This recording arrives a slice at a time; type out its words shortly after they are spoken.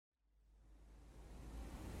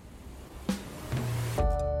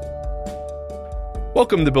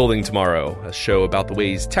Welcome to Building Tomorrow, a show about the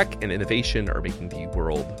ways tech and innovation are making the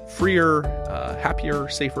world freer, happier,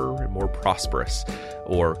 safer, and more prosperous,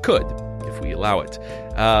 or could, if we allow it.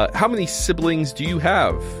 How many siblings do you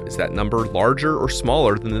have? Is that number larger or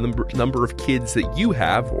smaller than the number of kids that you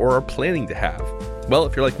have or are planning to have? Well,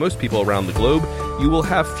 if you're like most people around the globe, you will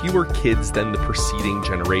have fewer kids than the preceding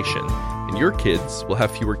generation, and your kids will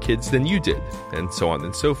have fewer kids than you did, and so on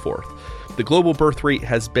and so forth. The global birth rate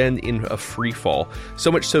has been in a free fall,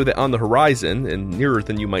 so much so that on the horizon, and nearer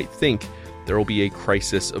than you might think, there will be a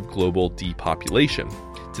crisis of global depopulation.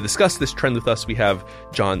 To discuss this trend with us, we have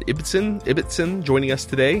John Ibbitson joining us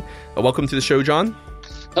today. Welcome to the show, John.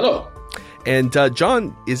 Hello. And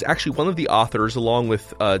John is actually one of the authors, along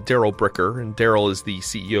with Darrell Bricker, and Darrell is the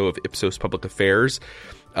CEO of Ipsos Public Affairs.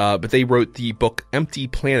 But they wrote the book Empty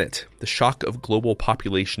Planet, The Shock of Global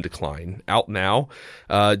Population Decline, out now.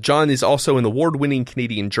 John is also an award-winning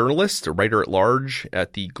Canadian journalist, a writer-at-large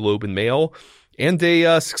at the Globe and Mail, and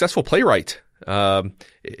a successful playwright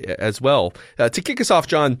as well. To kick us off,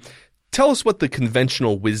 John, tell us what the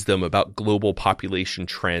conventional wisdom about global population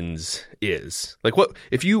trends is. Like, what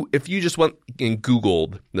if you just went and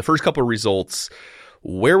Googled the first couple of results,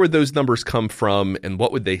 where would those numbers come from, and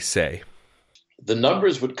what would they say? The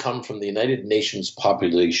numbers would come from the United Nations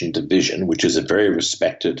Population Division, which is a very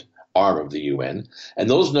respected arm of the UN. And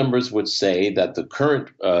those numbers would say that the current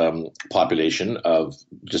population of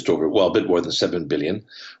just over, a bit more than 7 billion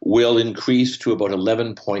will increase to about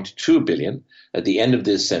 11.2 billion at the end of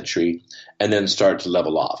this century and then start to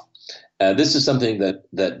level off. This is something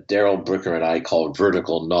that Darrell Bricker and I call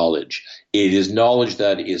vertical knowledge. It is knowledge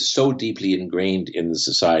that is so deeply ingrained in the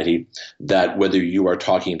society that whether you are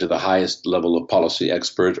talking to the highest level of policy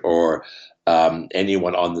expert or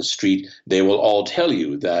anyone on the street, they will all tell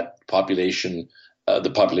you that the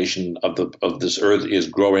population of this earth is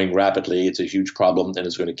growing rapidly. It's a huge problem, and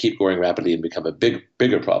it's going to keep growing rapidly and become a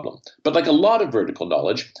bigger problem. But like a lot of vertical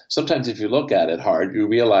knowledge, sometimes if you look at it hard, you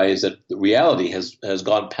realize that the reality has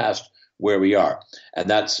gone past where we are.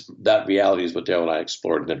 And that reality is what Darrell and I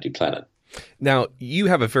explored in Empty Planet. Now, you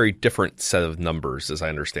have a very different set of numbers, as I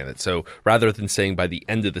understand it. So rather than saying by the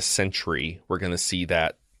end of the century, we're going to see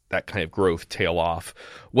that kind of growth tail off,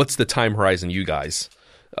 what's the time horizon you guys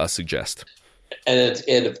suggest?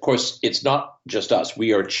 And of course, it's not just us.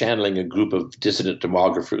 We are channeling a group of dissident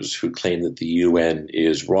demographers who claim that the UN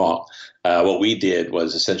is wrong. What we did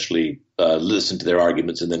was essentially listen to their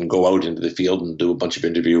arguments and then go out into the field and do a bunch of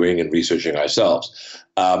interviewing and researching ourselves.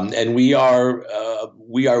 And we are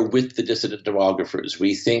with the dissident demographers.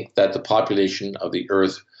 We think that the population of the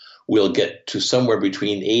Earth will get to somewhere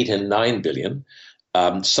between 8 and 9 billion.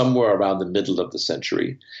 Somewhere around the middle of the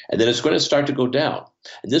century, and then it's going to start to go down.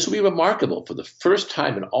 And this will be remarkable. For the first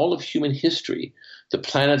time in all of human history, the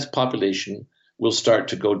planet's population will start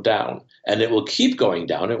to go down, and it will keep going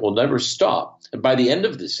down. It will never stop. And by the end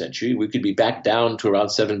of this century, we could be back down to around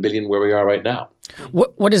 7 billion where we are right now.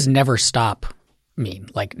 What does never stop mean?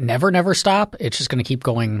 Like never stop? It's just going to keep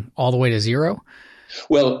going all the way to zero?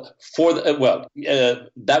 Well,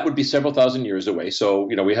 that would be several thousand years away. So,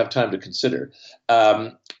 we have time to consider.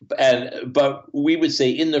 But we would say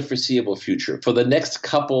in the foreseeable future, for the next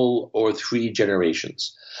couple or 3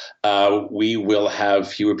 generations, we will have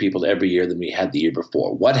fewer people every year than we had the year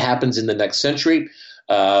before. What happens in the next century?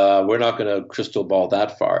 We're not going to crystal ball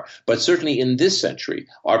that far. But certainly in this century,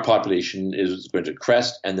 our population is going to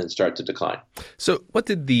crest and then start to decline. So what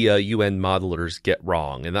did the UN modelers get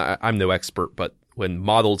wrong? And I'm no expert, but when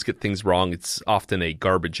models get things wrong, it's often a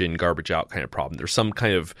garbage in, garbage out kind of problem. There's some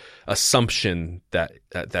kind of assumption that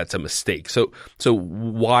that's a mistake. So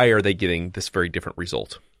why are they getting this very different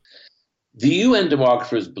result? The UN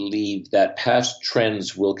demographers believe that past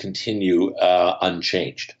trends will continue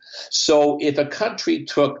unchanged. So if a country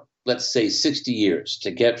took, let's say, 60 years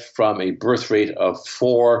to get from a birth rate of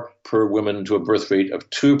 4 per woman to a birth rate of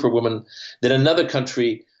 2 per woman, then another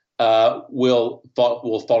country will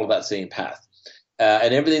follow that same path.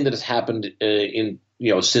 And everything that has happened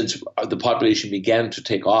since the population began to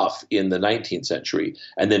take off in the 19th century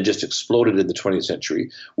and then just exploded in the 20th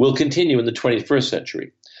century will continue in the 21st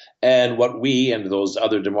century. And what we and those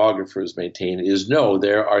other demographers maintain is no,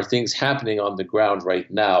 there are things happening on the ground right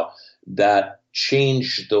now that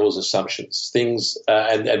change those assumptions.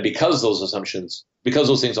 And because those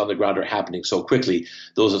things on the ground are happening so quickly,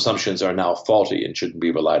 those assumptions are now faulty and shouldn't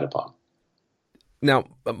be relied upon. Now,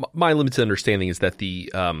 my limited understanding is that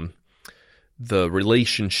the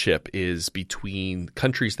relationship is between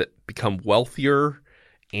countries that become wealthier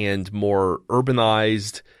and more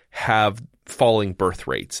urbanized have falling birth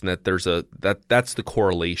rates, and that that's the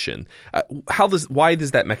correlation. Why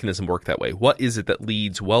does that mechanism work that way? What is it that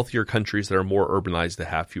leads wealthier countries that are more urbanized to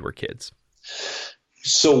have fewer kids?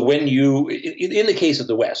 So when in the case of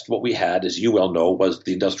the West, what we had, as you well know, was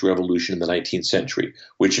the Industrial Revolution in the 19th century,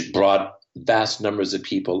 which brought vast numbers of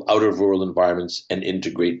people out of rural environments and into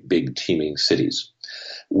great big teeming cities.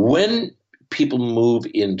 When people move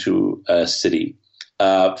into a city,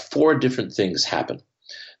 4 different things happen.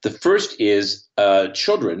 The first is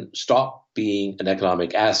children stop being an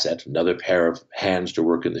economic asset, another pair of hands to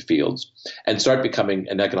work in the fields, and start becoming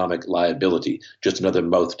an economic liability, just another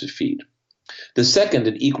mouth to feed. The second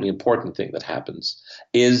and equally important thing that happens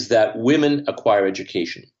is that women acquire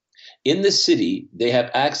education. In the city, they have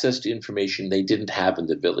access to information they didn't have in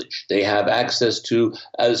the village. They have access to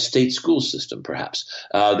a state school system, perhaps.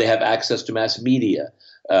 They have access to mass media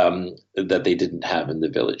that they didn't have in the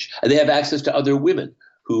village. And they have access to other women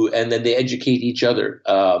and then they educate each other.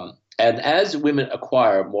 And as women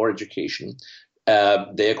acquire more education,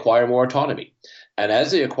 they acquire more autonomy. And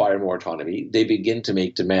as they acquire more autonomy, they begin to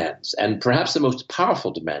make demands. And perhaps the most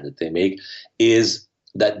powerful demand that they make is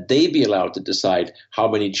that they be allowed to decide how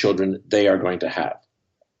many children they are going to have.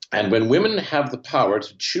 And when women have the power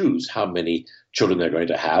to choose how many children they're going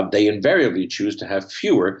to have, they invariably choose to have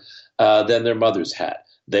fewer than their mothers had.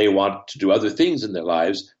 They want to do other things in their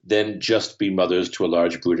lives than just be mothers to a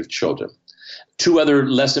large brood of children. 2 other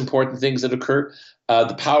less important things that occur.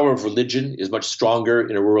 The power of religion is much stronger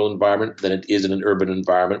in a rural environment than it is in an urban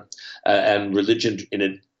environment. And religion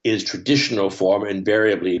in its traditional form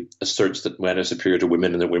invariably asserts that men are superior to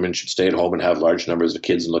women and that women should stay at home and have large numbers of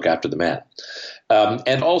kids and look after the man.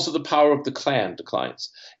 And also the power of the clan declines.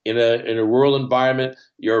 In a rural environment,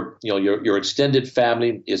 your extended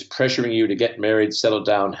family is pressuring you to get married, settle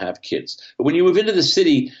down, have kids. But when you move into the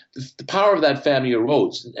city, the power of that family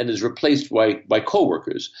erodes and is replaced by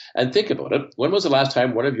co-workers. And think about it. When was the last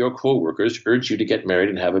time one of your co-workers urged you to get married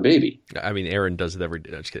and have a baby? I mean, Aaron does it every day.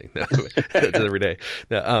 No, just kidding. No, does it every day.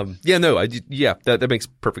 That makes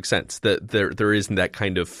perfect sense. That there isn't that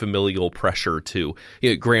kind of familial pressure to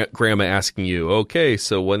grandma asking you, okay,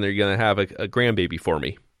 so when are you going to have a grandbaby for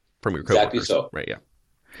me? From your coworkers. Exactly so. Right, yeah.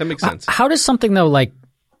 That makes sense. How does something, though, like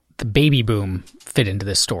the baby boom fit into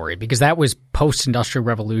this story? Because that was post-industrial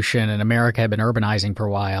revolution and America had been urbanizing for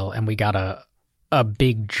a while and we got a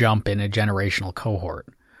big jump in a generational cohort.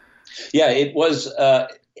 Yeah, it was a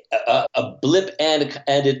blip and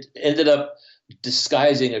it ended up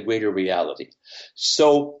disguising a greater reality.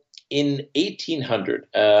 So in 1800,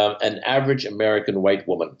 an average American white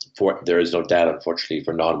woman, there is no data, unfortunately,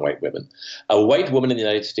 for non-white women, a white woman in the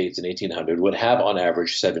United States in 1800 would have on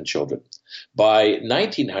average 7 children. By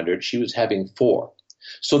 1900, she was having 4.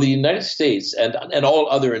 So the United States and all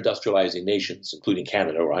other industrializing nations, including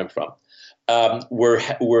Canada, where I'm from,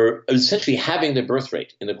 were essentially having the birth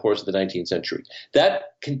rate in the course of the 19th century.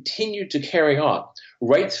 That continued to carry on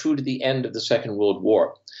right through to the end of the Second World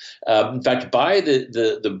War. In fact, by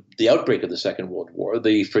the outbreak of the Second World War,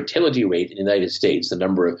 the fertility rate in the United States, the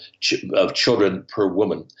number of children per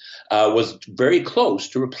woman, was very close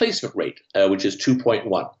to replacement rate, which is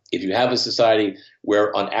 2.1. If you have a society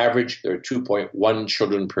where on average there are 2.1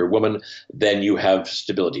 children per woman, then you have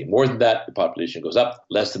stability. More than that, the population goes up.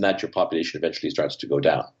 Less than that, your population eventually starts to go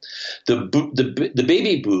down. The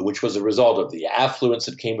baby boom, which was a result of the affluence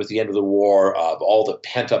that came with the end of the war, of all the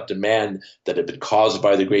pent-up demand that had been caused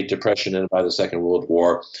by the Great Depression and by the Second World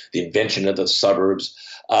War, the invention of the suburbs,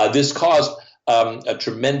 this caused a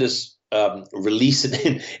tremendous release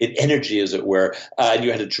in energy, as it were. And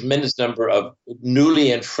you had a tremendous number of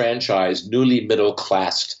newly enfranchised, newly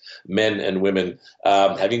middle-classed men and women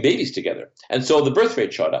having babies together. And so the birth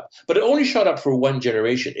rate shot up. But it only shot up for one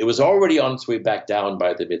generation. It was already on its way back down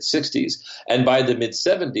by the mid-60s. And by the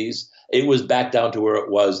mid-70s, it was back down to where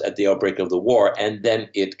it was at the outbreak of the war, and then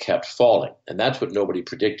it kept falling. And that's what nobody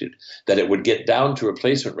predicted, that it would get down to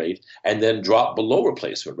replacement rate and then drop below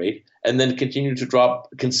replacement rate and then continue to drop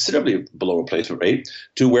considerably below replacement rate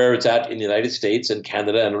to where it's at in the United States and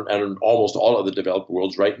Canada and almost all other developed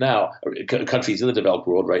worlds right now, countries in the developed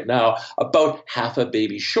world right now, about half a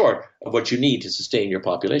baby short of what you need to sustain your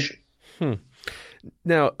population.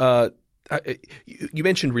 Now, you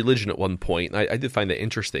mentioned religion at one point. I did find that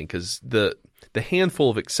interesting because the handful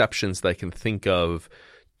of exceptions that I can think of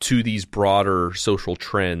to these broader social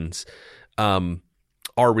trends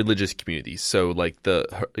are religious communities. So like the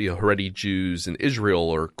Haredi Jews in Israel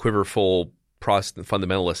or quiverful Protestant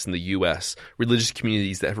fundamentalists in the U.S., religious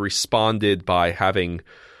communities that have responded by having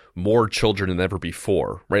more children than ever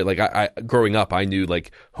before, right? Like I growing up, I knew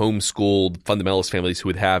like homeschooled fundamentalist families who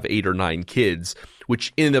would have 8 or 9 kids,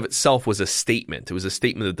 which in and of itself was a statement. It was a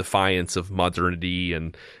statement of defiance of modernity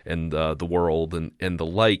and the world and the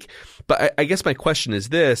like. But I guess my question is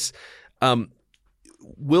this.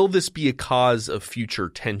 Will this be a cause of future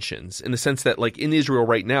tensions, in the sense that, like, in Israel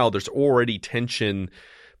right now, there's already tension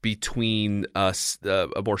between a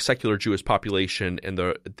more secular Jewish population and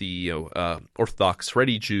the Orthodox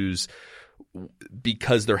Haredi Jews,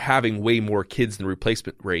 because they're having way more kids than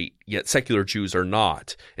replacement rate, yet secular Jews are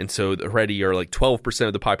not. And so the Haredi are like 12%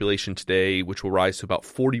 of the population today, which will rise to about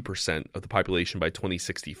 40% of the population by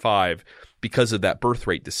 2065 because of that birth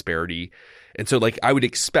rate disparity. And so, like, I would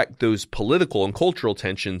expect those political and cultural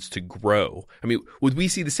tensions to grow. I mean, would we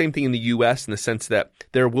see the same thing in the U.S. in the sense that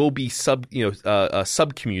there will be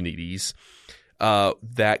sub-communities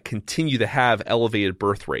that continue to have elevated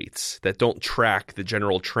birth rates that don't track the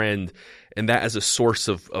general trend, and that as a source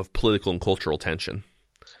of political and cultural tension?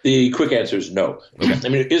 The quick answer is no. Okay. I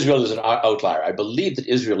mean, Israel is an outlier. I believe that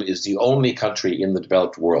Israel is the only country in the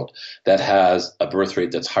developed world that has a birth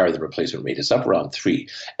rate that's higher than replacement rate. It's up around 3.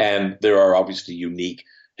 And there are obviously unique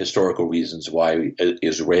historical reasons why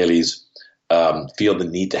Israelis feel the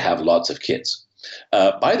need to have lots of kids.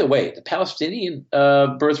 By the way, the Palestinian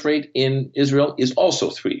birth rate in Israel is also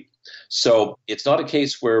 3. So it's not a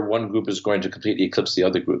case where one group is going to completely eclipse the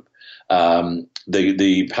other group.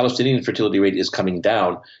 The Palestinian fertility rate is coming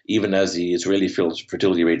down, even as the Israeli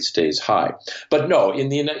fertility rate stays high. But no, in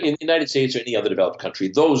the United States or any other developed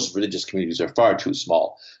country, those religious communities are far too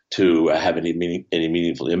small to have any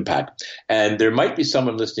meaningful impact. And there might be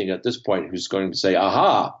someone listening at this point who's going to say,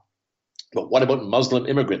 aha, but what about Muslim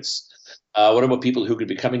immigrants? What about people who could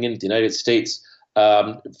be coming into the United States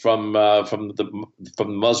from the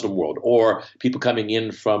Muslim world, or people coming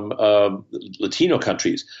in from Latino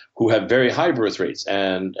countries who have very high birth rates,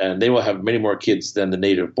 and they will have many more kids than the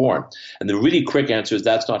native born? And the really quick answer is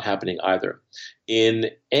that's not happening either. In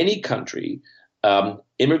any country,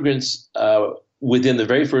 immigrants within the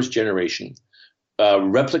very first generation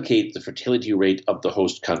replicate the fertility rate of the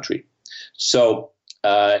host country. So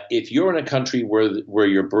if you're in a country where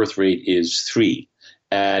your birth rate is 3,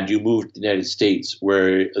 and you move to the United States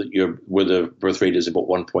where the birth rate is about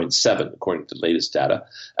 1.7, according to the latest data,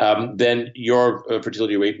 then your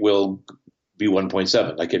fertility rate will be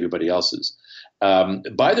 1.7, like everybody else's.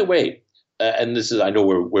 By the way, and this is, I know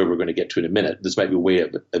where we're going to get to in a minute. This might be a way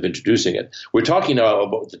of introducing it. We're talking now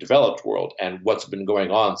about the developed world and what's been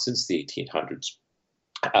going on since the 1800s.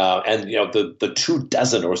 And the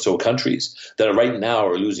 24 or so countries that are right now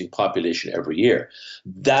are losing population every year.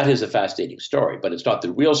 That is a fascinating story, but it's not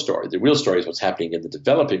the real story. The real story is what's happening in the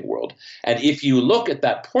developing world. And if you look at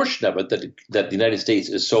that portion of it that the United States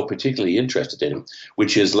is so particularly interested in,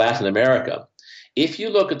 which is Latin America, if you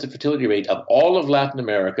look at the fertility rate of all of Latin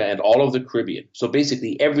America and all of the Caribbean, so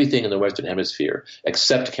basically everything in the Western Hemisphere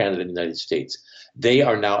except Canada and the United States, they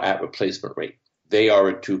are now at replacement rate. They are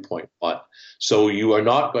at 2.1. So you are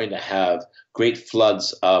not going to have great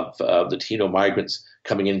floods of Latino migrants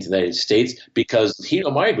coming into the United States, because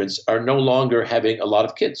Latino migrants are no longer having a lot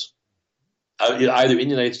of kids, either in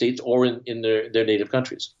the United States or in their native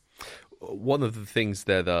countries. One of the things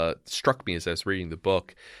that struck me as I was reading the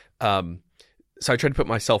book, so I tried to put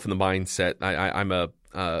myself in the mindset. I'm a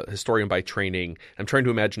historian by training. I'm trying to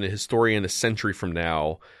imagine a historian a century from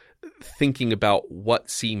now thinking about what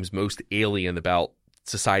seems most alien about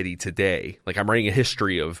society today. Like, I'm writing a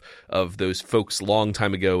history of those folks long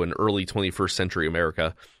time ago in early 21st century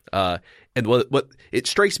America. And what it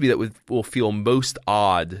strikes me that will feel most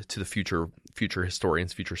odd to the future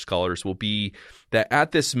historians, future scholars, will be that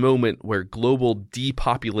at this moment where global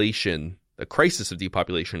depopulation, the crisis of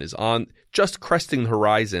depopulation, is on just cresting the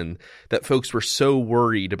horizon, that folks were so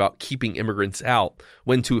worried about keeping immigrants out,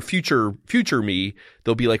 when to a future me,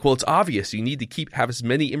 they'll be like, well, it's obvious you need to have as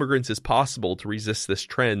many immigrants as possible to resist this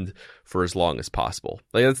trend for as long as possible.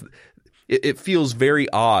 Like, it feels very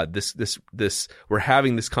odd. This we're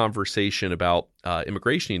having this conversation about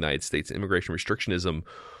immigration in the United States, immigration restrictionism,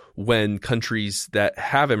 when countries that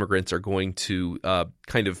have immigrants are going to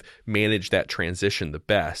kind of manage that transition the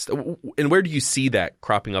best. And where do you see that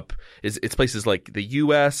cropping up? It's places like the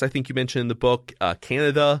U.S., I think you mentioned in the book,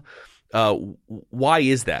 Canada. Why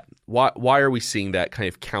is that? Why are we seeing that kind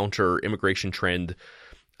of counter immigration trend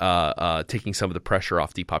taking some of the pressure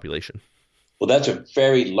off depopulation? Well, that's a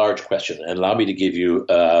very large question, and allow me to give you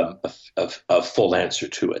a full answer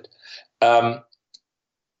to it.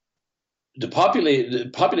 The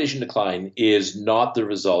population decline is not the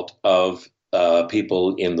result of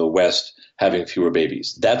people in the West having fewer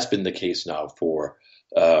babies. That's been the case now for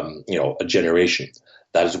a generation.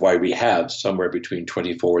 That is why we have somewhere between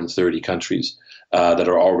 24 and 30 countries that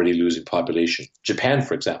are already losing population. Japan,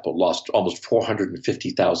 for example, lost almost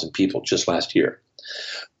 450,000 people just last year.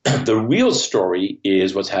 The real story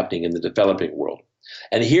is what's happening in the developing world.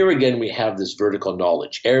 And here again, we have this vertical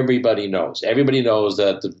knowledge. Everybody knows. Everybody knows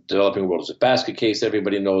that the developing world is a basket case.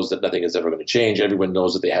 Everybody knows that nothing is ever going to change. Everyone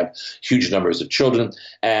knows that they have huge numbers of children,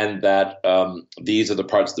 and that these are the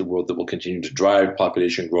parts of the world that will continue to drive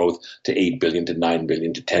population growth to 8 billion, to 9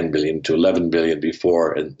 billion, to 10 billion, to 11 billion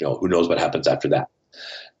before, and who knows what happens after that.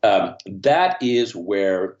 That is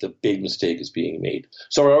where the big mistake is being made.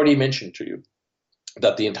 So I already mentioned to you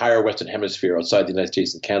that the entire Western Hemisphere outside the United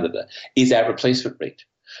States and Canada is at replacement rate.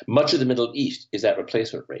 Much of the Middle East is at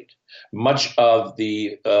replacement rate. Much of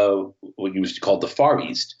the what you used to call the Far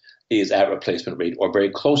East is at replacement rate or very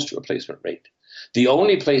close to replacement rate. The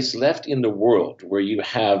only place left in the world where you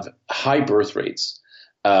have high birth rates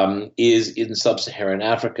is in sub-Saharan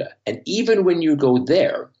Africa. And even when you go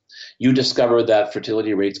there, you discover that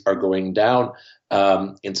fertility rates are going down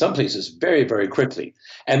in some places very, very quickly.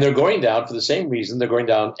 And they're going down for the same reason they're going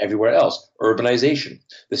down everywhere else, urbanization.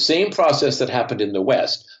 The same process that happened in the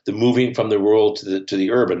West, the moving from the rural to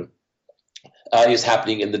the urban, is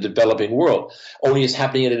happening in the developing world, only it's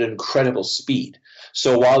happening at an incredible speed.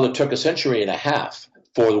 So while it took a century and a half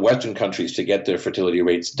for the Western countries to get their fertility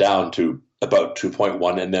rates down to about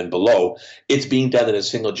 2.1 and then below, it's being done in a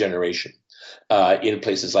single generation. In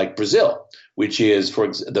places like Brazil, which is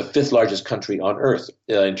the fifth largest country on earth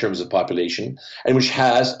in terms of population, and which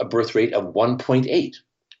has a birth rate of 1.8.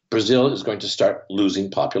 Brazil is going to start losing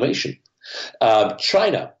population.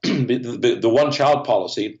 China, the one-child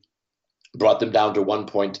policy brought them down to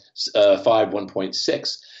 1.5,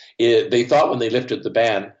 1.6. They thought when they lifted the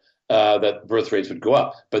ban that birth rates would go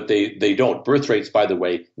up, but they don't. Birth rates, by the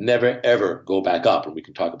way, never, ever go back up, and we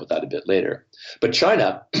can talk about that a bit later. But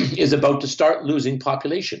China is about to start losing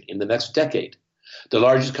population in the next decade. The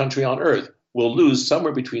largest country on earth will lose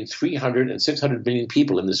somewhere between 300 and 600 million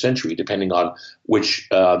people in the century, depending on which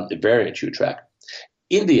variant you track.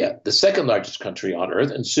 India, the second largest country on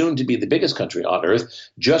earth, and soon to be the biggest country on earth,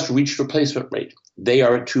 just reached replacement rate. They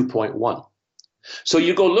are at 2.1. So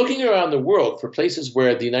you go looking around the world for places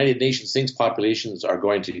where the United Nations thinks populations are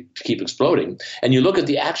going to keep exploding, and you look at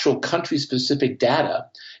the actual country-specific data,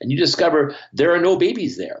 and you discover there are no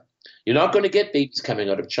babies there. You're not going to get babies coming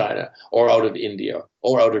out of China or out of India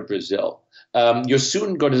or out of Brazil. You're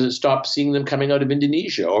soon going to stop seeing them coming out of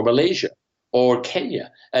Indonesia or Malaysia or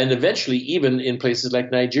Kenya, and eventually even in places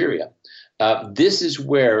like Nigeria. This is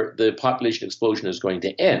where the population explosion is going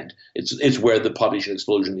to end. It's where the population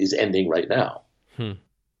explosion is ending right now.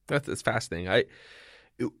 That's fascinating.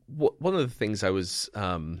 One of the things I was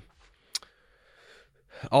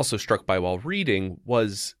also struck by while reading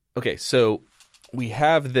was, okay, so we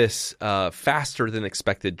have this faster than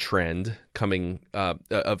expected trend coming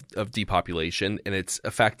of depopulation, and it's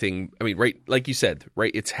affecting, I mean, right, like you said,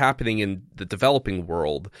 right, it's happening in the developing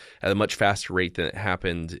world at a much faster rate than it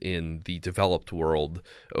happened in the developed world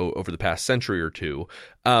over the past century or two.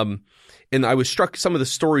 And I was struck some of the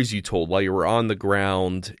stories you told while you were on the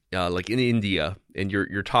ground, like in India, and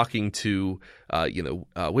you're talking to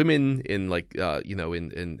women in like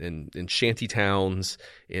in shanty towns,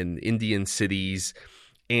 in Indian cities,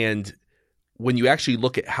 and when you actually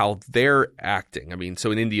look at how they're acting, I mean,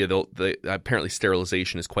 so in India, apparently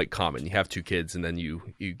sterilization is quite common. You have two kids, and then you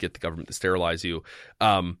get the government to sterilize you,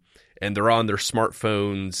 and they're on their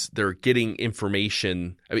smartphones. They're getting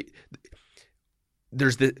information. I mean,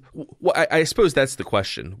 I suppose that's the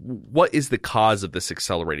question. What is the cause of this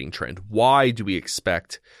accelerating trend? Why do we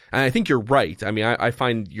expect, and I think you're right. I mean, I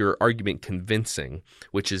find your argument convincing,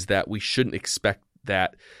 which is that we shouldn't expect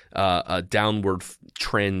that a downward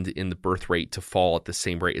trend in the birth rate to fall at the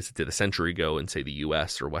same rate as it did a century ago in, say, the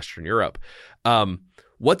U.S. or Western Europe.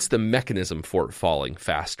 What's the mechanism for it falling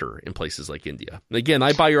faster in places like India? And again,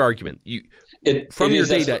 I buy your argument. From your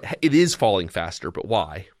data, it is falling faster, but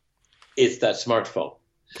why? It's that smartphone.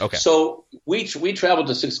 Okay. So we traveled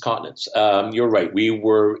to 6 continents. You're right. We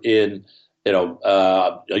were in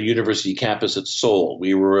a university campus at Seoul.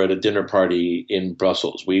 We were at a dinner party in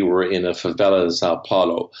Brussels. We were in a favela in Sao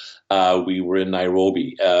Paulo. We were in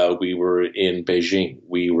Nairobi. We were in Beijing.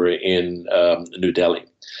 We were in New Delhi,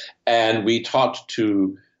 and we talked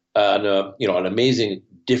to an amazing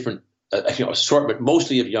different assortment,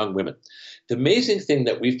 mostly of young women. The amazing thing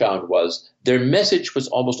that we found was their message was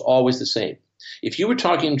almost always the same. If you were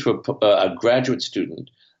talking to a graduate student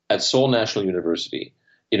at Seoul National University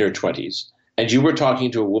in her 20s, and you were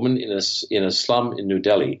talking to a woman in a slum in New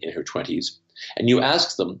Delhi in her 20s, and you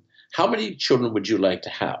asked them, how many children would you like to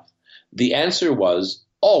have? The answer was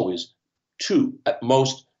always 2 at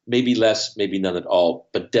most, maybe less, maybe none at all,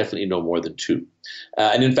 but definitely no more than 2.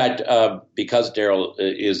 And in fact, because Darrell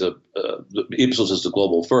is Ipsos is a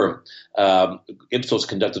global firm, Ipsos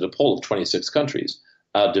conducted a poll of 26 countries,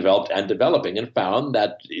 developed and developing, and found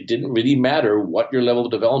that it didn't really matter what your level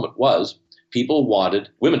of development was. People wanted,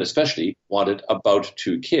 women especially, wanted about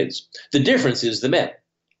 2 kids. The difference is the men.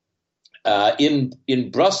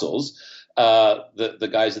 In Brussels, the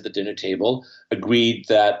guys at the dinner table agreed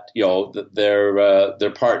that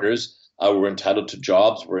their partners were entitled to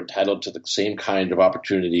jobs, were entitled to the same kind of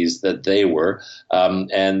opportunities that they were,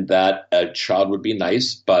 and that a child would be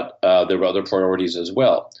nice, but there were other priorities as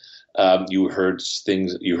well. You heard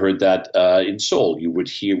that in Seoul.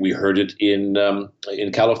 We heard it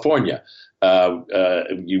in California.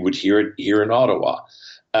 You would hear it here in Ottawa.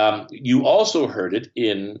 You also heard it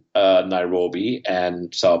in Nairobi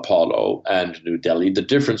and Sao Paulo and New Delhi. The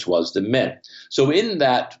difference was the men. So in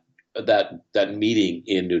that meeting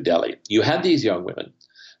in New Delhi, you had these young women,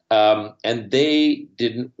 and they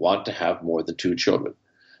didn't want to have more than 2 children.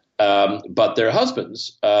 But their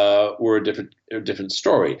husbands were a different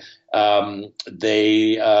story.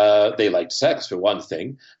 They liked sex for one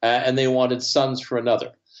thing, and they wanted sons for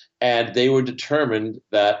another. And they were determined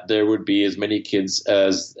that there would be as many kids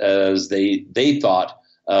as they thought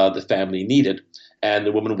the family needed, and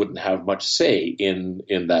the woman wouldn't have much say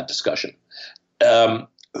in that discussion.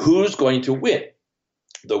 Who's going to win?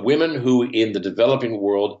 The women who, in the developing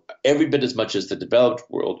world, every bit as much as the developed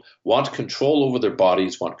world, want control over their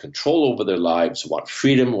bodies, want control over their lives, want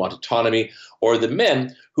freedom, want autonomy, or the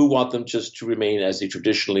men who want them just to remain as they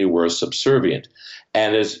traditionally were, subservient.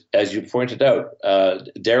 And as you pointed out,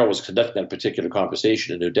 Darrell was conducting that particular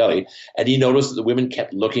conversation in New Delhi, and he noticed that the women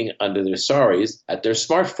kept looking under their saris at their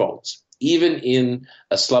smartphones. Even in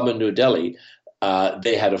a slum in New Delhi,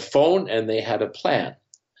 they had a phone and they had a plan.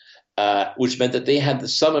 Which meant that they had the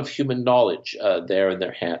sum of human knowledge there in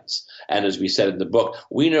their hands. And as we said in the book,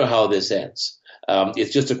 we know how this ends.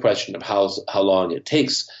 It's just a question of how long it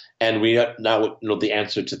takes. And we now know the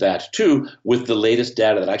answer to that, too, with the latest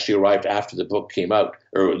data that actually arrived after the book came out,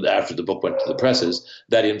 or after the book went to the presses,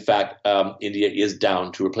 that, in fact, India is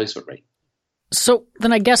down to replacement rate. So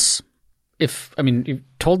then I guess you've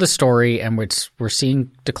told the story and we're seeing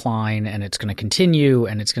decline and it's going to continue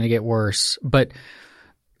and it's going to get worse, but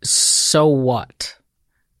so what?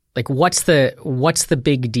 Like, what's the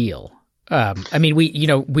big deal?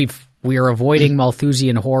 We are avoiding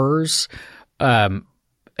Malthusian horrors,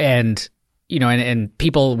 and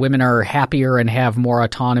people, women are happier and have more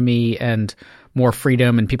autonomy and more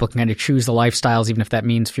freedom, and people can kind of choose the lifestyles, even if that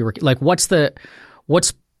means fewer. Like, what's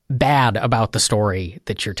bad about the story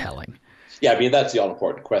that you're telling? Yeah, that's the all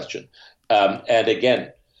important question. And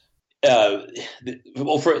again. For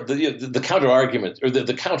the counter argument or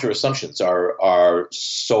the counter assumptions are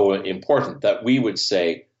so important that we would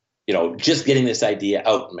say, just getting this idea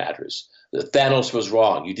out matters. Thanos was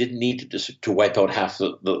wrong. You didn't need to wipe out half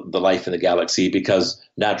the life in the galaxy because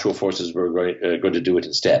natural forces were going to do it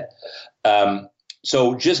instead.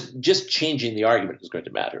 So just changing the argument is going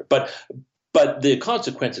to matter. But the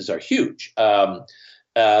consequences are huge.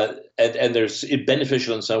 And there's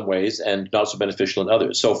beneficial in some ways and not so beneficial in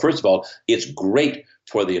others. So first of all, it's great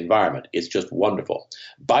for the environment. It's just wonderful.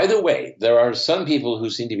 By the way, there are some people who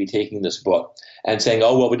seem to be taking this book and saying,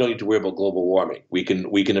 "Oh, well, we don't need to worry about global warming. We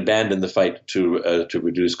can abandon the fight to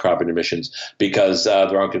reduce carbon emissions because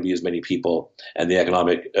there aren't going to be as many people, and the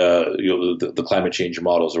economic the climate change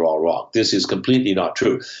models are all wrong." This is completely not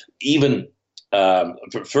true. Even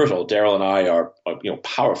first of all, Darrell and I are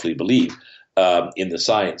powerfully believe in the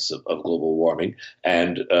science of global warming,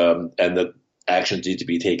 and that actions need to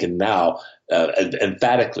be taken now,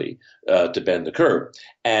 emphatically, to bend the curve.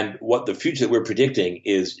 And what the future that we're predicting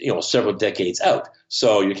is, several decades out.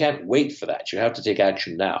 So you can't wait for that. You have to take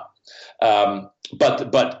action now.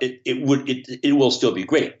 But it will still be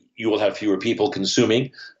great. You will have fewer people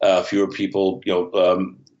consuming, fewer people,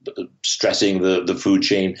 stressing the food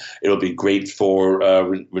chain. It'll be great for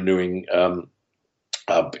renewing,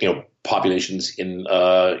 populations in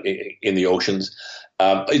the oceans.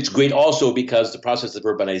 It's great also because the process of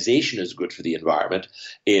urbanization is good for the environment.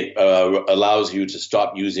 It allows you to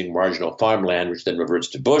stop using marginal farmland, which then reverts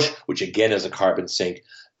to bush, which again is a carbon sink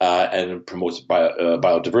and promotes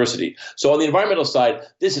biodiversity. So on the environmental side,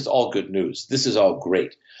 this is all good news. This is all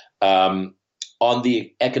great. On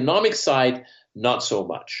the economic side, not so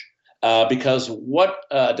much. Because what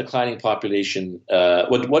declining population,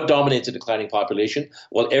 what dominates a declining population?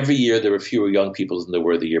 Well, every year there were fewer young people than there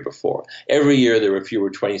were the year before. Every year there were fewer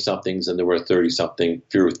 20-somethings than there were 30-something,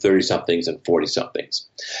 fewer 30-somethings and 40-somethings.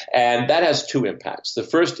 And that has two impacts. The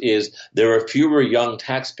first is there are fewer young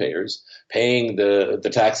taxpayers paying the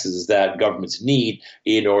taxes that governments need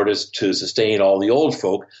in order to sustain all the old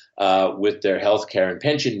folk with their health care and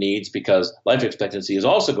pension needs, because life expectancy is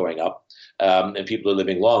also going up and people are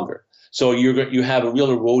living longer. So you have a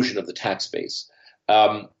real erosion of the tax base.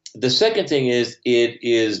 The second thing is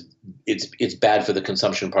it's bad for the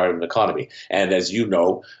consumption part of an economy. And as you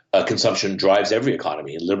know, consumption drives every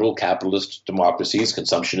economy. In liberal capitalist democracies,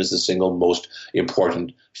 consumption is the single most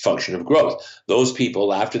important function of growth. Those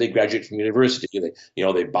people, after they graduate from university,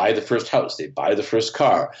 they buy the first house, they buy the first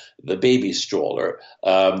car, the baby stroller,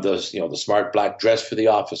 the smart black dress for the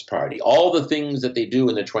office party. All the things that they do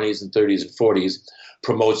in their 20s and 30s and 40s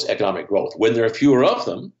promotes economic growth. When there are fewer of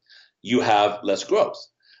them, you have less growth.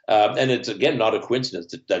 And it's, again, not a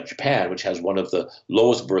coincidence that Japan, which has one of the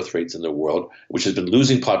lowest birth rates in the world, which has been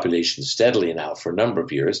losing population steadily now for a number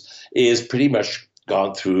of years, is pretty much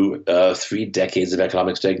gone through 3 decades of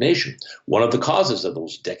economic stagnation. One of the causes of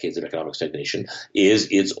those decades of economic stagnation is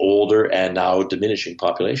its older and now diminishing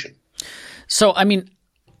population. So, I mean,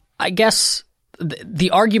 I guess the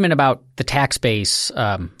argument about the tax base,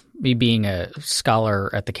 me being a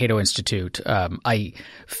scholar at the Cato Institute, I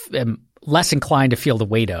am less inclined to feel the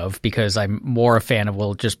weight of, because I'm more a fan of,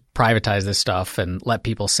 we'll just privatize this stuff and let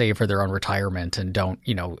people save for their own retirement and don't,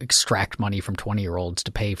 extract money from 20-year-olds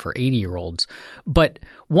to pay for 80-year-olds. But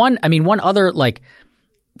one other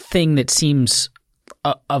thing that seems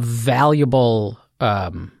a valuable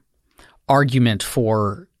argument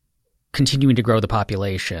for continuing to grow the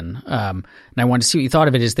population, and I wanted to see what you thought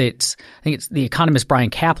of it, is that I think it's the economist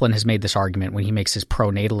Brian Kaplan has made this argument when he makes his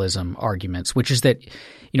pronatalism arguments, which is that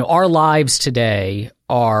our lives today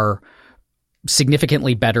are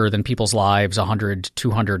significantly better than people's lives 100,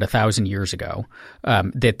 200, 1,000 years ago.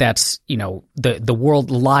 That's the world,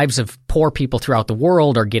 the lives of poor people throughout the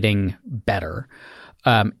world are getting better.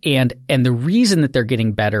 And the reason that they're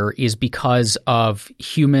getting better is because of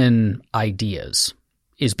human ideas,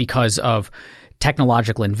 is because of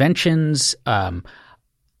technological inventions,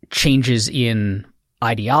 changes in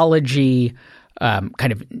ideology,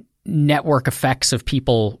 kind of network effects of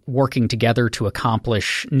people working together to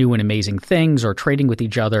accomplish new and amazing things or trading with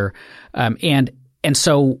each other. And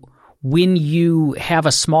so when you have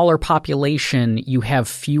a smaller population, you have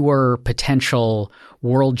fewer potential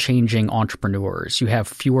world-changing entrepreneurs. You have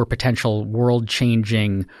fewer potential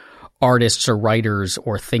world-changing artists or writers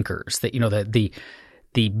or thinkers. That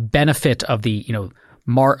the benefit of the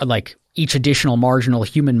each additional marginal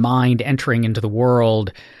human mind entering into the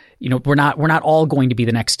world, we're not all going to be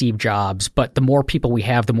the next Steve Jobs, but the more people we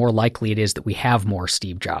have, the more likely it is that we have more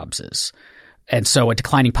Steve Jobses. And so a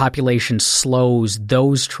declining population slows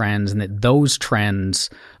those trends, and that those trends,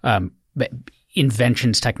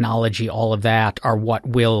 inventions, technology, all of that are what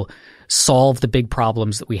will solve the big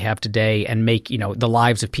problems that we have today and make, the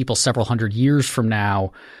lives of people several hundred years from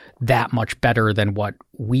now that much better than what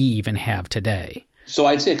we even have today. So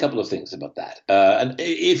I'd say a couple of things about that. And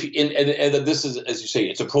this is, as you say,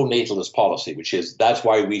 it's a pro-natalist policy, which is that's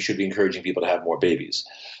why we should be encouraging people to have more babies.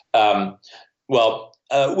 We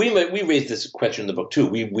raised this question in the book too.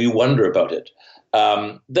 We wonder about it.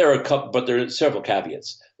 There are several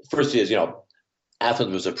caveats. First is,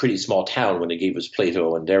 Athens was a pretty small town when they gave us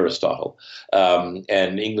Plato and Aristotle, and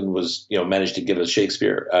England was, managed to give us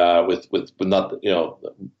Shakespeare with not,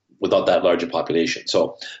 without that large a population.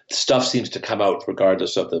 So stuff seems to come out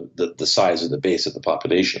regardless of the size or the base of the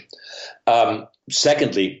population.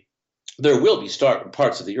 Secondly, there will be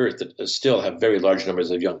parts of the earth that still have very large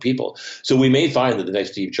numbers of young people. So we may find that the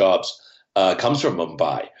next Steve Jobs comes from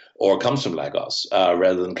Mumbai or comes from Lagos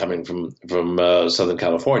rather than coming from Southern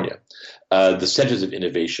California. The centers of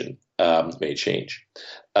innovation may change.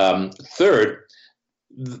 Third,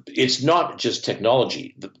 it's not just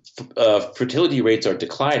technology. Fertility rates are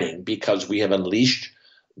declining because we have unleashed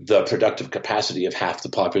the productive capacity of half the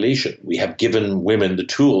population. We have given women the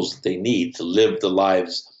tools that they need to live the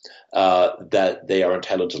lives that they are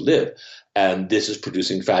entitled to live. And this is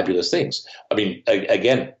producing fabulous things. I mean,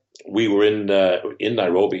 again, we were in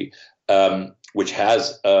Nairobi, which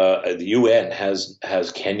has the UN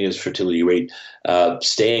has Kenya's fertility rate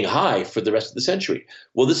staying high for the rest of the century.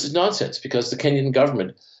 Well, this is nonsense because the Kenyan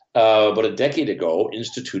government about a decade ago,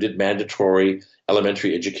 instituted mandatory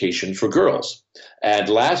elementary education for girls. And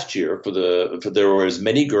last year, there were as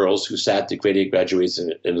many girls who sat the grade 8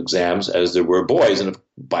 graduation exams as there were boys. And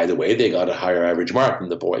by the way, they got a higher average mark than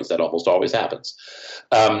the boys. That almost always happens.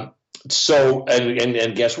 And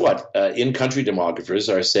guess what? In-country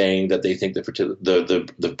demographers are saying that they think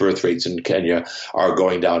the birth rates in Kenya are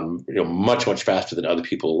going down, much, much faster than other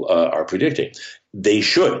people are predicting. They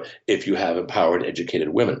should, if you have empowered, educated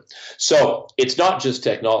women. So it's not just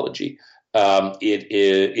technology. We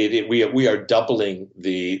are doubling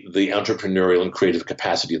the entrepreneurial and creative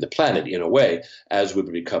capacity of the planet in a way as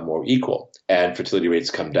women become more equal and fertility rates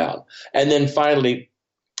come down. And then finally,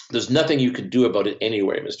 there's nothing you can do about it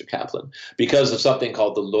anyway, Mr. Kaplan, because of something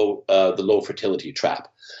called the low fertility trap.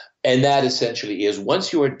 And that essentially is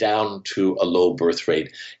once you are down to a low birth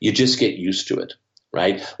rate, you just get used to it.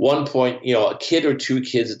 Right? One point, a kid or two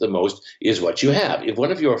kids at the most is what you have. If one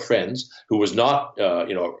of your friends who was not, a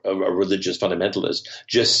religious fundamentalist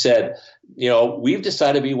just said, we've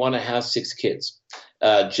decided we want to have 6 kids,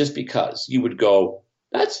 just because, you would go,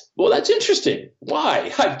 that's interesting. Why?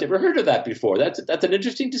 I've never heard of that before. That's an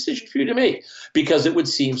interesting decision for you to make because it would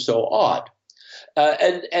seem so odd.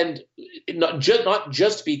 And not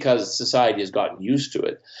just because society has gotten used to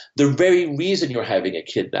it. The very reason you're having a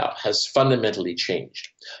kid now has fundamentally changed.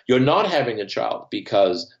 You're not having a child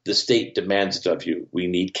because the state demands it of you. We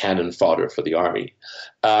need cannon fodder for the army.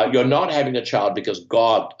 You're not having a child because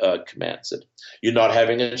God commands it. You're not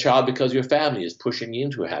having a child because your family is pushing you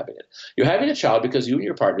into having it. You're having a child because you and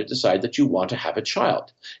your partner decide that you want to have a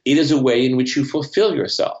child. It is a way in which you fulfill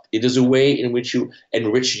yourself. It is a way in which you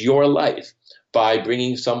enrich your life by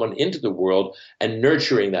bringing someone into the world and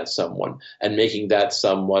nurturing that someone and making that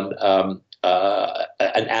someone an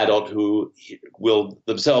adult who will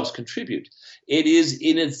themselves contribute. It is,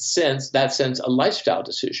 in that sense, a lifestyle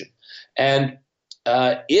decision. And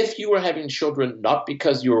if you are having children not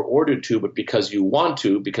because you are ordered to, but because you want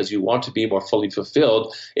to be more fully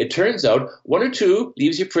fulfilled, it turns out 1 or 2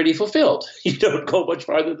 leaves you pretty fulfilled. You don't go much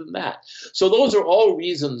farther than that. So those are all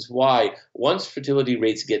reasons why once fertility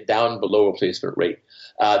rates get down below replacement rate,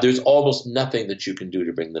 there's almost nothing that you can do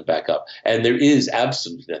to bring them back up. And there is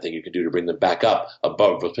absolutely nothing you can do to bring them back up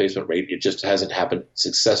above replacement rate. It just hasn't happened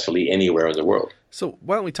successfully anywhere in the world. So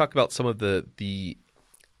why don't we talk about some of the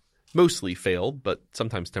mostly failed, but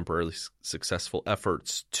sometimes temporarily successful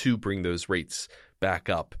efforts to bring those rates back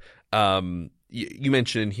up. You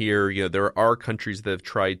mentioned in here, there are countries that have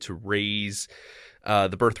tried to raise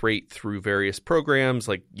the birth rate through various programs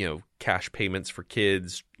like, cash payments for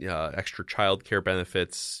kids, extra child care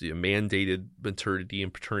benefits, mandated maternity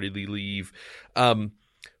and paternity leave.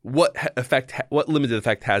 What limited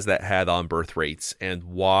effect has that had on birth rates and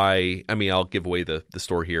why? I mean, I'll give away the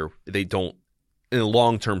story here. They don't, in a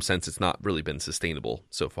long-term sense, it's not really been sustainable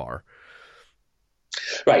so far.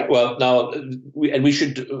 Right. Well, now, we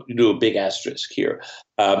should do a big asterisk here.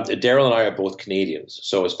 Daryl and I are both Canadians.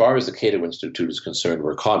 So as far as the Cato Institute is concerned,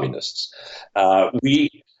 we're communists.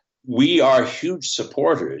 We are huge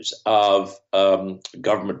supporters of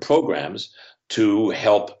government programs to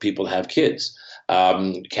help people have kids.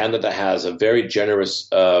 Canada has a very generous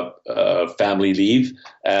family leave,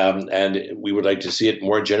 and we would like to see it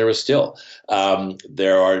more generous still.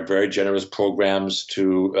 There are very generous programs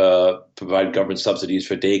to provide government subsidies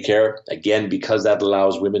for daycare. Again, because that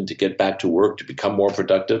allows women to get back to work, to become more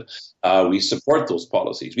productive. We support those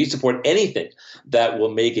policies. We support anything that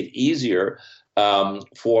will make it easier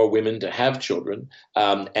for women to have children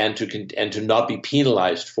and to not be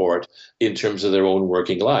penalized for it in terms of their own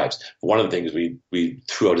working lives. One of the things we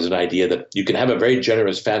threw out is an idea that you can have a very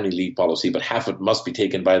generous family leave policy, but half of it must be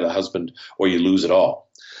taken by the husband or you lose it all.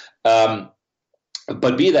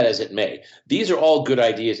 But be that as it may, these are all good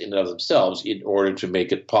ideas in and of themselves in order to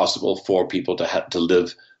make it possible for people to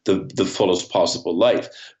live the fullest possible life.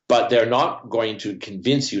 But they're not going to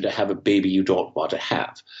convince you to have a baby you don't want to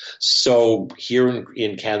have. So here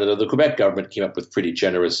in Canada, the Quebec government came up with pretty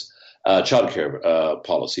generous childcare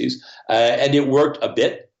policies. And it worked a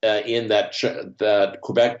bit in that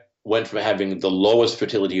Quebec went from having the lowest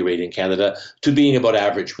fertility rate in Canada to being about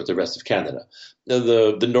average with the rest of Canada.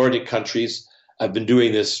 The Nordic countries have been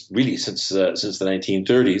doing this really since the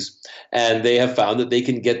 1930s, and they have found that they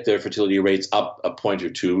can get their fertility rates up a point or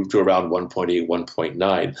two to around 1.8,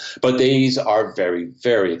 1.9. But these are very,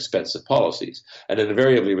 very expensive policies. And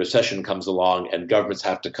invariably, recession comes along, and governments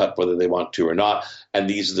have to cut whether they want to or not. And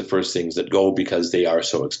these are the first things that go because they are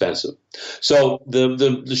so expensive. So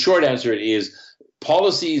the short answer is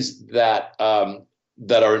policies that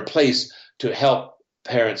are in place to help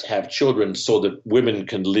parents have children so that women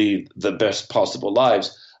can lead the best possible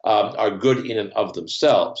lives are good in and of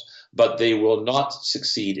themselves, but they will not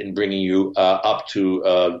succeed in bringing you up to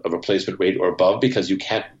a replacement rate or above, because you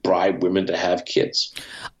can't bribe women to have kids.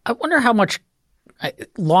 I wonder how much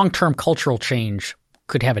long-term cultural change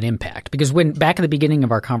could have an impact, because when back at the beginning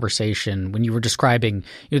of our conversation, when you were describing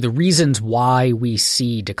the reasons why we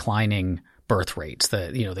see declining birth rates,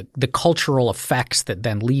 the cultural effects that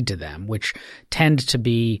then lead to them, which tend to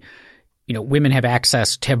be, women have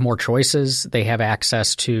access to have more choices, they have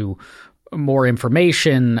access to more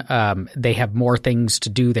information, they have more things to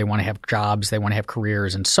do, they want to have jobs, they want to have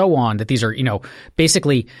careers, and so on. That these are,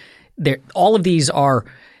 basically, all of these are.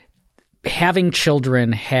 Having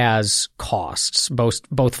children has costs,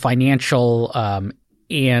 both financial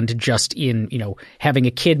and just in, having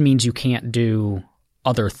a kid means you can't do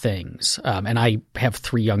other things. And I have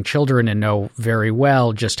 3 young children and know very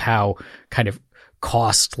well just how kind of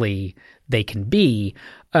costly they can be.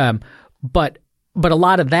 But a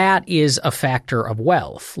lot of that is a factor of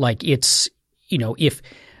wealth. Like it's, if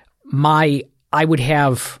I would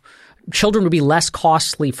have – children would be less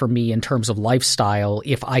costly for me in terms of lifestyle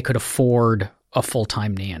if I could afford a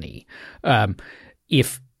full-time nanny.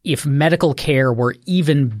 If medical care were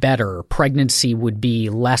even better, pregnancy would be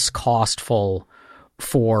less costful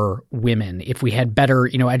for women. If we had better,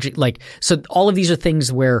 so all of these are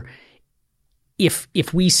things where if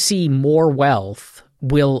we see more wealth,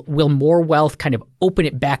 will more wealth kind of open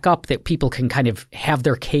it back up that people can kind of have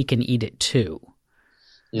their cake and eat it too?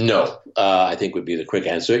 No, I think would be the quick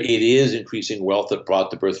answer. It is increasing wealth that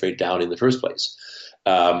brought the birth rate down in the first place.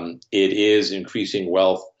 It is increasing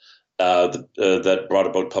wealth that brought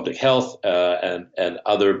about public health and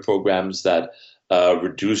other programs that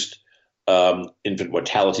reduced infant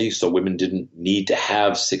mortality, so women didn't need to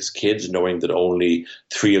have 6 kids, knowing that only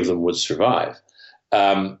 3 of them would survive.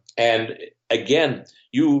 And again,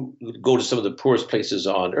 you go to some of the poorest places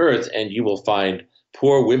on earth, and you will find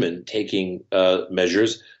poor women taking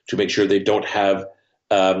measures to make sure they don't have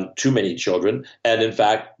too many children, and in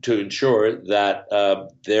fact to ensure that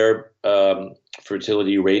their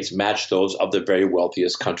fertility rates match those of the very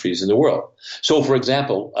wealthiest countries in the world. So, for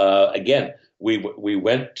example, again, we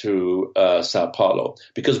went to Sao Paulo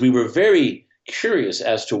because we were very curious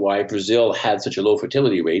as to why Brazil had such a low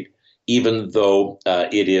fertility rate, even though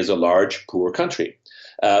it is a large, poor country.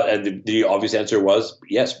 And the obvious answer was,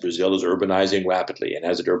 yes, Brazil is urbanizing rapidly. And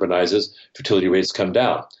as it urbanizes, fertility rates come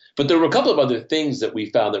down. But there were a couple of other things that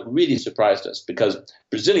we found that really surprised us, because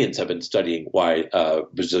Brazilians have been studying why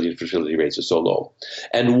Brazilian fertility rates are so low.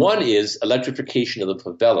 And one is electrification of the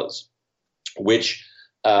favelas, which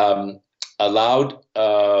allowed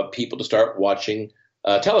people to start watching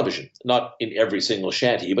television, not in every single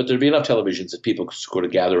shanty, but there'd be enough televisions that people could sort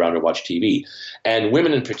of gather around and watch TV. And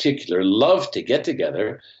women in particular love to get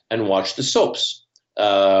together and watch the soaps,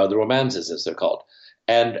 the romances as they're called.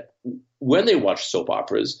 And when they watched soap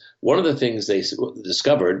operas, one of the things they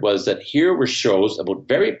discovered was that here were shows about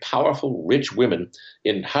very powerful, rich women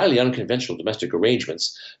in highly unconventional domestic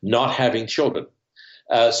arrangements not having children.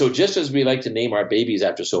 So just as we like to name our babies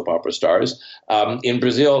after soap opera stars, in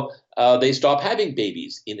Brazil, they stopped having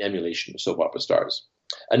babies in emulation of soap opera stars.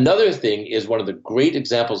 Another thing is one of the great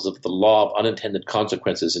examples of the law of unintended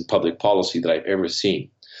consequences in public policy that I've ever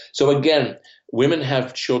seen. So again, women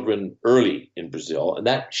have children early in Brazil, and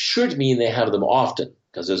that should mean they have them often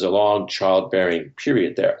because there's a long childbearing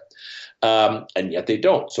period there. And yet they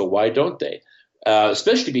don't. So why don't they?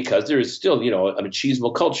 Especially because there is still, a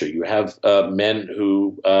machismo culture. You have men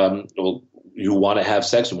who want to have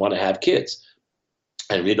sex and want to have kids,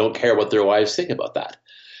 and they don't care what their wives think about that.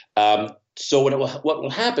 So what will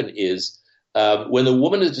happen is when the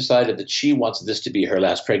woman has decided that she wants this to be her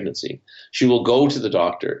last pregnancy, she will go to the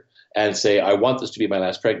doctor and say, I want this to be my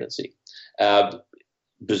last pregnancy.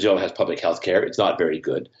 Brazil has public health care. It's not very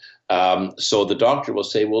good. So the doctor will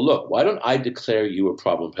say, well, look, why don't I declare you a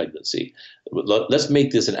problem pregnancy? Let's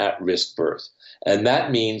make this an at-risk birth. And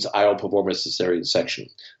that means I will perform a cesarean section.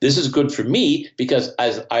 This is good for me because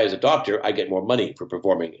as a doctor, I get more money for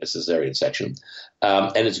performing a cesarean section.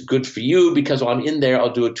 And it's good for you because while I'm in there, I'll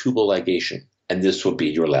do a tubal ligation. And this will be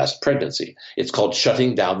your last pregnancy. It's called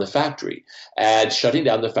shutting down the factory. And shutting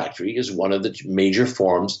down the factory is one of the major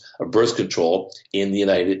forms of birth control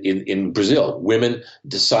in Brazil. Women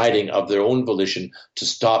deciding of their own volition to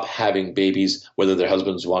stop having babies, whether their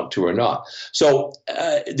husbands want to or not. So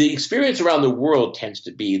the experience around the world tends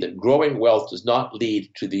to be that growing wealth does not lead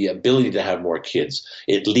to the ability to have more kids.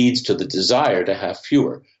 It leads to the desire to have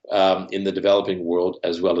fewer in the developing world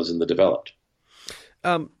as well as in the developed.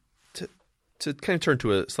 To kind of turn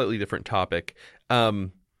to a slightly different topic,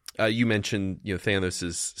 You mentioned,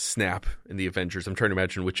 Thanos' snap in the Avengers. I'm trying to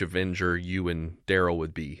imagine which Avenger you and Daryl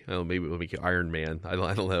would be. Oh, maybe we'll make you Iron Man. I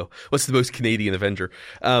don't know. What's the most Canadian Avenger?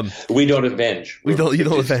 We don't avenge. You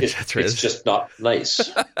don't avenge. That's right. It's just not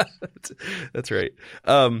nice. That's right.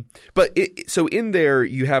 So in there,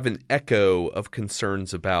 you have an echo of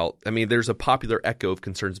concerns about. I mean, there's a popular echo of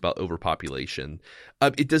concerns about overpopulation.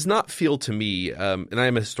 It does not feel to me, and I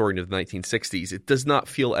am a historian of the 1960s. It does not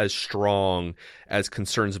feel as strong as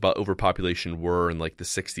concerns about overpopulation were in like the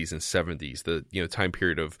 60s and 70s, the time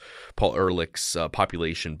period of Paul Ehrlich's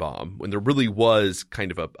population bomb, when there really was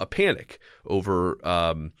kind of a panic over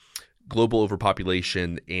global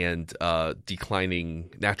overpopulation and declining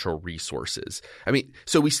natural resources. I mean,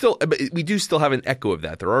 so we do still have an echo of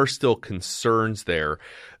that. There are still concerns there.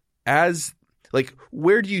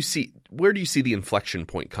 Where do you see the inflection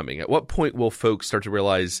point coming? At what point will folks start to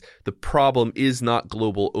realize the problem is not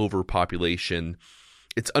global overpopulation,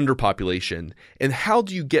 it's underpopulation? And how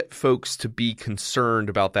do you get folks to be concerned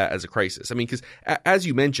about that as a crisis? I mean, because as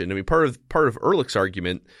you mentioned, I mean, part of Ehrlich's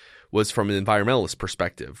argument was from an environmentalist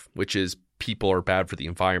perspective, which is people are bad for the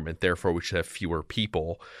environment, therefore we should have fewer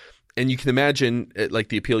people. And you can imagine, like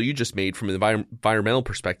the appeal you just made from an environmental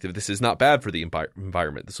perspective, this is not bad for the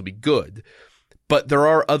environment. This will be good. But there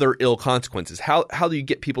are other ill consequences. How do you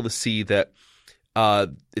get people to see that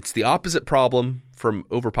it's the opposite problem from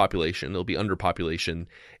overpopulation? It'll be underpopulation,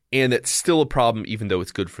 and it's still a problem even though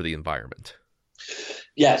it's good for the environment.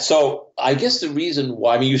 Yeah, so I guess the reason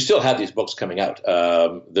why, I mean, you still have these books coming out.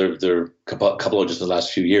 There are a couple of just in the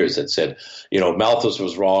last few years that said, Malthus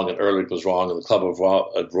was wrong and Ehrlich was wrong and the Club of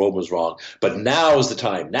Rome was wrong. But now is the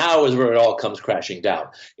time. Now is where it all comes crashing down.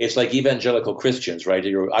 It's like evangelical Christians, right?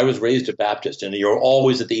 I was raised a Baptist, and you're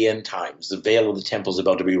always at the end times. The veil of the temple is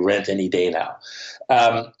about to be rent any day now.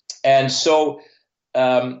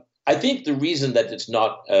 I think the reason that it's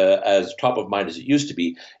not as top of mind as it used to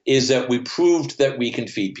be is that we proved that we can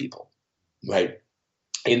feed people, right?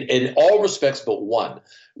 In all respects but one,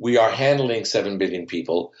 we are handling 7 billion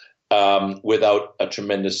people without a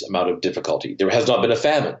tremendous amount of difficulty. There has not been a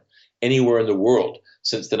famine anywhere in the world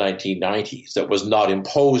since the 1990s that was not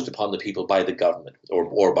imposed upon the people by the government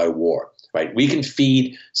or by war, right? We can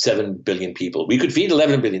feed 7 billion people. We could feed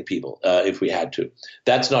 11 billion people if we had to.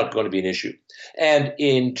 That's not going to be an issue. And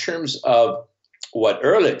in terms of what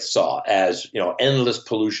Ehrlich saw as, endless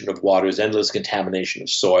pollution of waters, endless contamination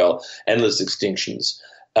of soil, endless extinctions,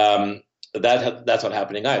 that's not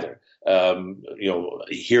happening either.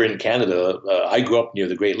 Here in Canada, I grew up near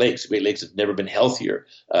the Great Lakes. The Great Lakes have never been healthier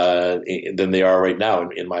than they are right now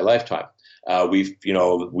in my lifetime. We've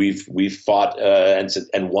fought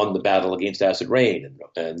and won the battle against acid rain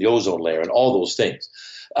and the ozone layer and all those things.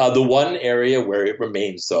 The one area where it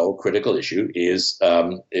remains, though, critical issue is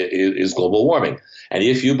global warming. And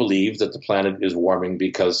if you believe that the planet is warming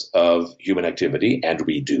because of human activity, and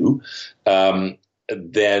we do,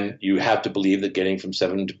 then you have to believe that getting from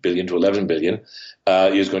 7 billion to 11 billion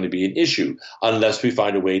is going to be an issue unless we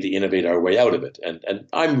find a way to innovate our way out of it. And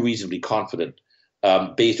I'm reasonably confident,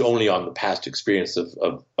 based only on the past experience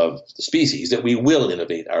of the species, that we will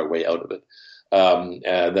innovate our way out of it.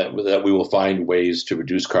 That we will find ways to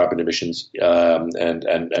reduce carbon emissions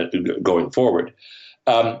and going forward.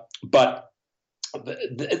 But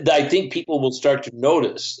I think people will start to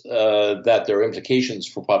notice that there are implications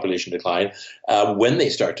for population decline when they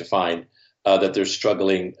start to find that they're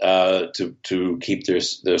struggling to keep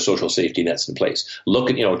their social safety nets in place. Look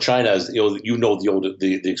at China.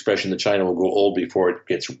 The expression that China will grow old before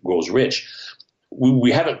it grows rich.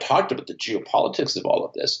 We haven't talked about the geopolitics of all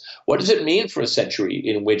of this. What does it mean for a century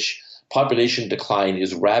in which population decline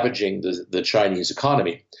is ravaging the Chinese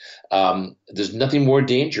economy? There's nothing more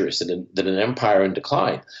dangerous than an empire in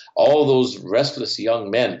decline. All those restless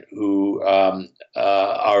young men who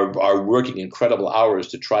are working incredible hours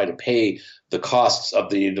to try to pay the costs of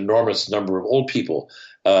the enormous number of old people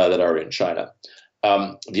that are in China.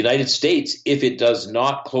 The United States, if it does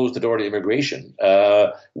not close the door to immigration,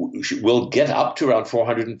 will get up to around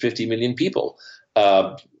 450 million people.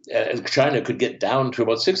 China could get down to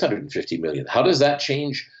about 650 million. How does that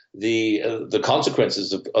change the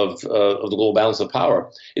consequences of the global balance of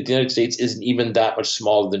power if the United States isn't even that much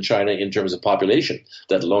smaller than China in terms of population,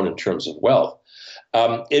 let alone in terms of wealth?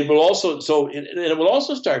 It will also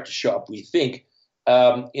start to show up, we think,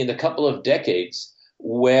 in a couple of decades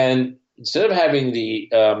when instead of having the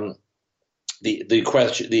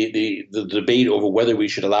debate over whether we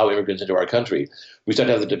should allow immigrants into our country, we start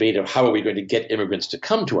to have the debate of how are we going to get immigrants to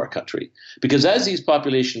come to our country? Because as these birth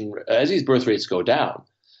rates go down,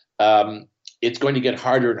 it's going to get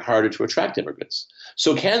harder and harder to attract immigrants.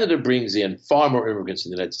 So Canada brings in far more immigrants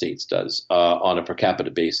than the United States does on a per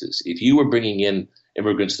capita basis. If you were bringing in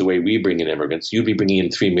immigrants the way we bring in immigrants, you'd be bringing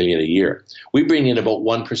in 3 million a year. We bring in about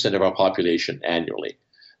 1% of our population annually.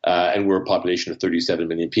 And we're a population of 37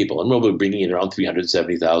 million people. And we'll be bringing in around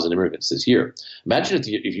 370,000 immigrants this year. Imagine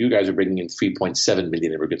if you guys are bringing in 3.7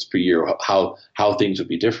 million immigrants per year, how things would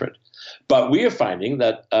be different. But we are finding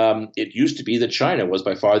that it used to be that China was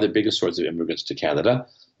by far the biggest source of immigrants to Canada.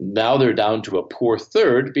 Now they're down to a poor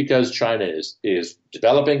third because China is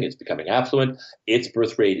developing, it's becoming affluent, its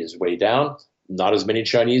birth rate is way down. Not as many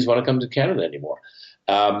Chinese want to come to Canada anymore.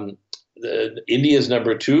 India is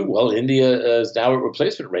number 2. Well, India is now at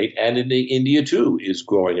replacement rate, and India too is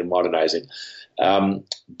growing and modernizing.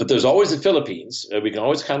 But there's always the Philippines. We can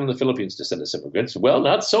always count on the Philippines to send us immigrants. Well,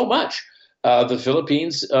 not so much. The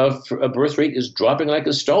Philippines' birth rate is dropping like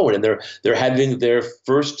a stone, and they're having their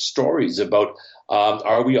first stories about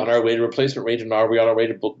are we on our way to replacement rate, and are we on our way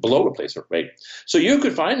to below replacement rate? So you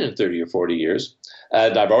could find in 30 or 40 years,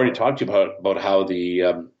 and I've already talked to you about how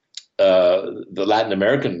the Latin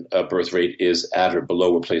American birth rate is at or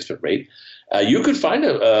below replacement rate. You could find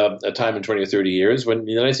a time in 20 or 30 years when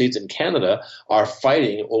the United States and Canada are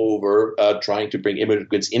fighting over trying to bring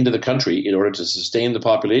immigrants into the country in order to sustain the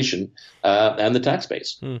population and the tax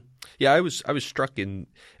base. Yeah, I was struck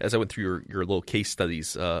as I went through your little case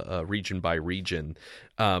studies, region by region.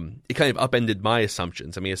 It kind of upended my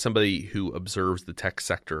assumptions. I mean, as somebody who observes the tech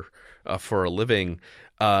sector for a living,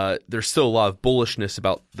 there's still a lot of bullishness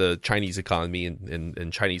about the Chinese economy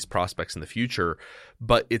and Chinese prospects in the future,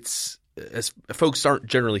 but as folks aren't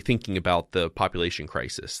generally thinking about the population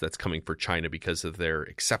crisis that's coming for China because of their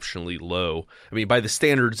exceptionally low. I mean, by the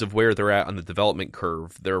standards of where they're at on the development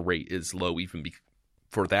curve, their rate is low even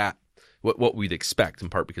for that, what we'd expect, in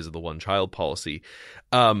part because of the one-child policy.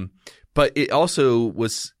 But it also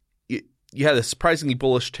was you had a surprisingly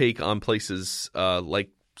bullish take on places like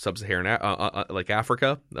sub-Saharan, like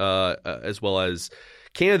Africa, as well as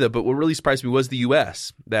Canada. But what really surprised me was the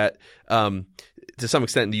U.S. That to some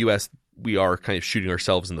extent in the U.S. we are kind of shooting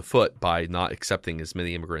ourselves in the foot by not accepting as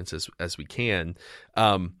many immigrants as we can.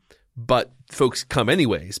 But folks come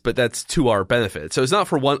anyways, but that's to our benefit. So it's not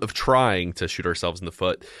for want of trying to shoot ourselves in the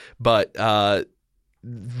foot, but the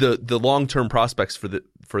long-term prospects for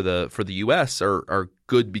the U.S. are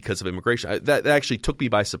good because of immigration. That actually took me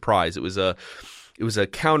by surprise. It was a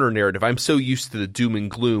counter narrative. I'm so used to the doom and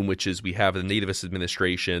gloom, which is we have the nativist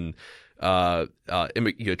administration trying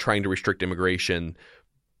to restrict immigration.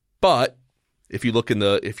 But if you look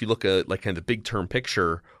at like kind of the big term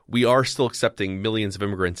picture, we are still accepting millions of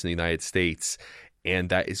immigrants in the United States, and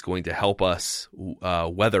that is going to help us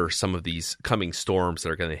weather some of these coming storms that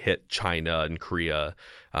are going to hit China and Korea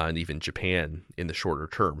and even Japan in the shorter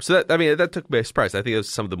term. So that took me by surprise. I think it was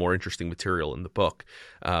some of the more interesting material in the book.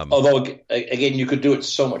 Although again, you could do it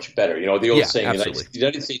so much better. You know, the old saying, the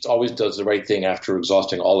United States always does the right thing after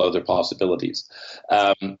exhausting all other possibilities.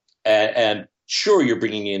 And sure, you're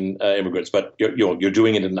bringing in immigrants, but you're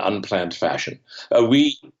doing it in an unplanned fashion.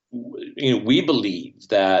 We believe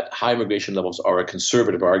that high immigration levels are a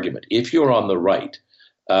conservative argument. If you're on the right,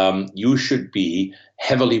 you should be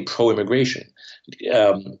heavily pro-immigration.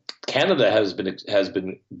 Canada has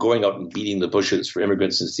been going out and beating the bushes for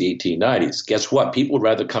immigrants since the 1890s. Guess what? People would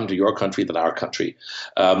rather come to your country than our country.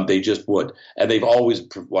 They just would. And they've always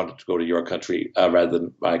wanted to go to your country rather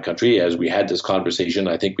than my country. As we had this conversation,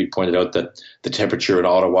 I think we pointed out that the temperature in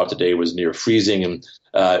Ottawa today was near freezing, and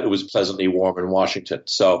it was pleasantly warm in Washington.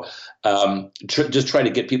 So just try to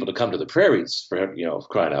get people to come to the prairies, for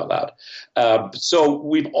crying out loud. So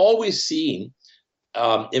we've always seen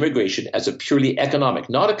immigration as a purely economic,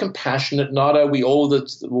 not a compassionate, not a we owe the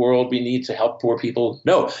world, we need to help poor people.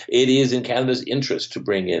 No, it is in Canada's interest to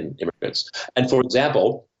bring in immigrants. And for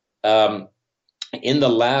example, in the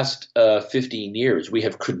last 15 years, we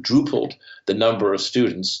have quadrupled the number of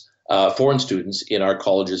students, foreign students in our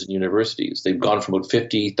colleges and universities. They've gone from about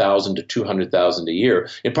 50,000 to 200,000 a year,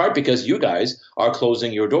 in part because you guys are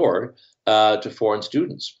closing your door to foreign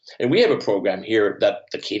students. And we have a program here that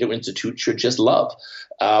the Cato Institute should just love.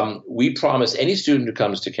 We promise any student who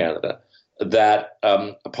comes to Canada that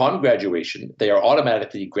upon graduation, they are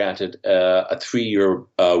automatically granted a 3-year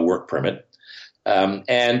work permit.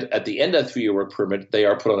 And at the end of that 3-year work permit, they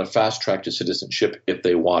are put on a fast track to citizenship if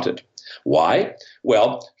they want it. Why?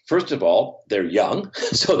 Well, first of all, they're young,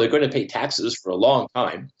 so they're going to pay taxes for a long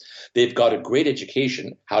time. They've got a great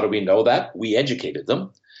education. How do we know that? We educated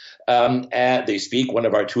them. And they speak one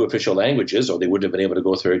of our 2 official languages, or they wouldn't have been able to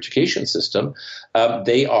go through our education system.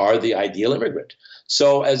 They are the ideal immigrant.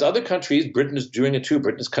 So as other countries, Britain is doing it too.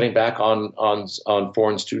 Britain is cutting back on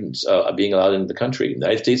foreign students being allowed into the country. The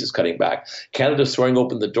United States is cutting back. Canada's throwing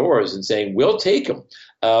open the doors and saying, we'll take them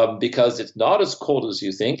because it's not as cold as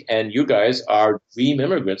you think, and you guys are dream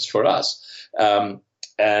immigrants for us. And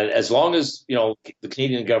as long as, the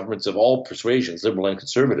Canadian governments of all persuasions, liberal and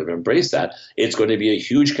conservative, embrace that, it's going to be a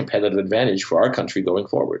huge competitive advantage for our country going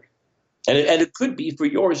forward. And it could be for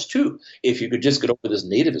yours, too, if you could just get over this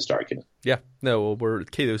nativist argument. Yeah, no,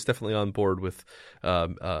 Cato's definitely on board with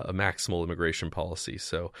a maximal immigration policy.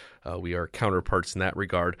 So we are counterparts in that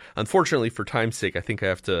regard. Unfortunately, for time's sake, I think I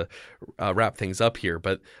have to wrap things up here.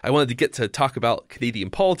 But I wanted to get to talk about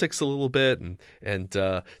Canadian politics a little bit and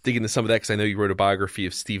dig into some of that, because I know you wrote a biography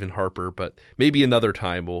of Stephen Harper. But maybe another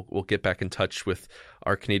time we'll get back in touch with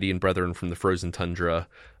our Canadian brethren from the frozen tundra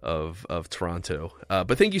of Toronto.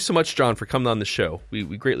 But thank you so much, John, for coming on the show. We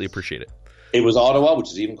greatly appreciate it. It was Ottawa,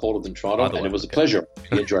 which is even colder than Toronto, Ottawa, and it was a pleasure.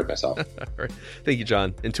 I enjoyed myself. All right. Thank you,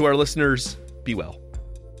 John. And to our listeners, be well.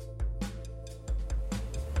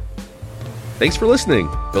 Thanks for listening.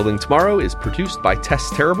 Building Tomorrow is produced by Tess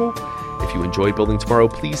Terrible. If you enjoy Building Tomorrow,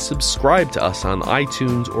 please subscribe to us on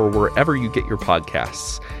iTunes or wherever you get your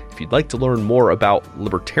podcasts. If you'd like to learn more about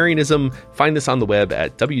libertarianism, find us on the web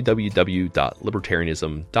at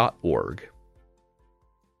www.libertarianism.org.